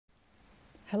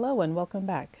Hello and welcome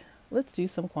back. Let's do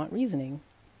some quant reasoning.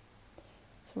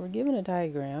 So we're given a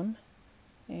diagram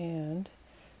and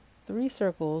three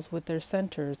circles with their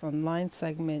centers on line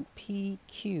segment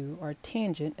PQ are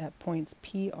tangent at points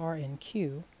PR and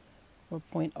Q, where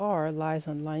point R lies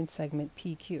on line segment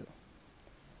PQ.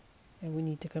 And we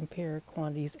need to compare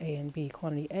quantities A and B.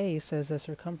 Quantity A says the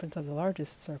circumference of the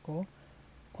largest circle.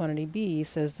 Quantity B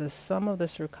says the sum of the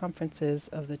circumferences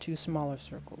of the two smaller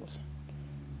circles.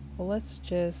 Well, let's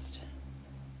just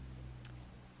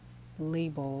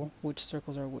label which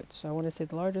circles are which. So I want to say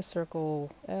the largest circle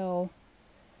L,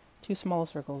 two small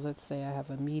circles. Let's say I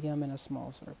have a medium and a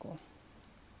small circle.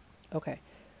 Okay,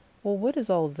 well, what does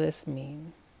all this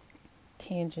mean?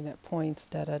 Tangent at points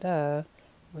where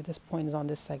this point is on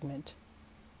this segment.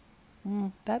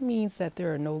 That means that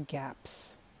there are no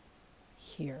gaps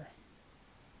here,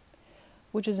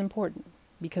 which is important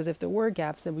because if there were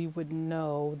gaps, then we would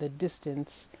know the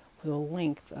distance or the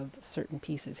length of certain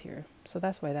pieces here. So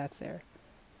that's why that's there.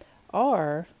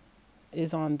 R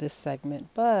is on this segment,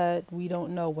 but we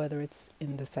don't know whether it's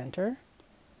in the center.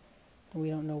 And we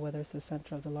don't know whether it's the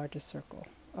center of the largest circle.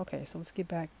 Okay, so let's get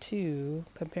back to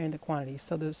comparing the quantities.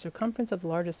 So the circumference of the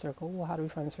largest circle, well, how do we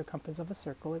find the circumference of a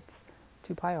circle? It's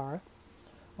 2 pi r,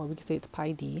 or we could say it's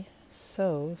pi d.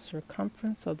 So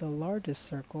circumference of the largest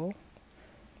circle,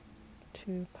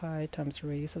 2 pi times the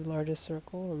radius of the largest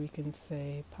circle, or we can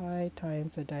say pi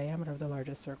times the diameter of the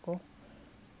largest circle.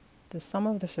 The sum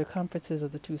of the circumferences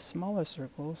of the two smaller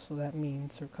circles, so that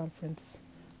means circumference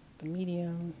of the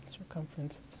medium,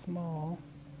 circumference of small,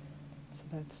 so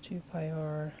that's 2 pi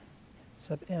r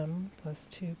sub m plus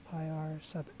 2 pi r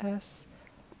sub s.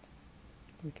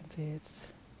 We can say it's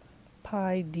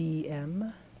pi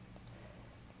dm,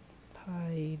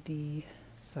 pi d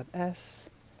sub s.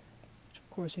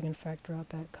 Of course, you can factor out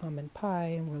that common pi,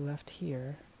 and we're left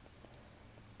here,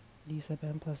 d sub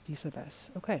m plus d sub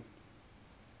s. Okay.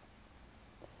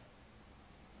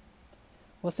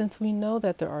 Well, since we know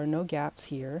that there are no gaps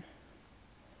here,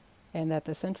 and that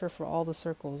the center for all the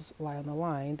circles lie on the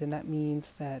line, then that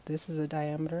means that this is a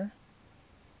diameter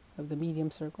of the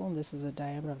medium circle, and this is a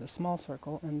diameter of the small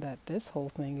circle, and that this whole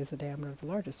thing is the diameter of the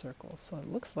largest circle. So it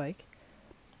looks like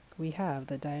we have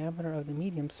the diameter of the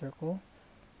medium circle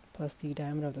plus the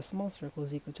diameter of the small circle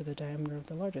is equal to the diameter of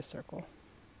the largest circle.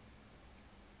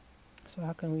 So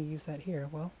how can we use that here?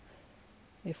 Well,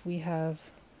 if we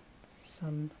have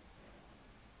some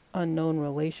unknown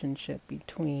relationship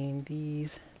between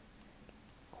these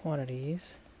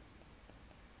quantities,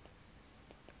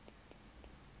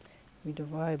 we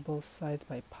divide both sides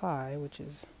by pi, which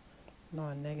is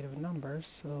non-negative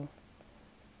numbers, so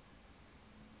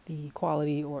the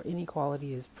equality or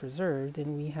inequality is preserved,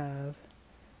 and we have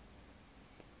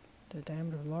the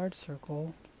diameter of a large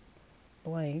circle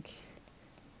blank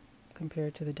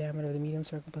compared to the diameter of the medium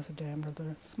circle plus the diameter of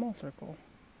the small circle.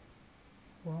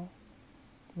 Well,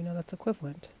 we know that's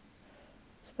equivalent.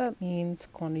 So that means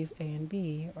quantities A and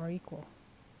B are equal.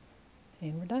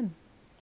 And we're done.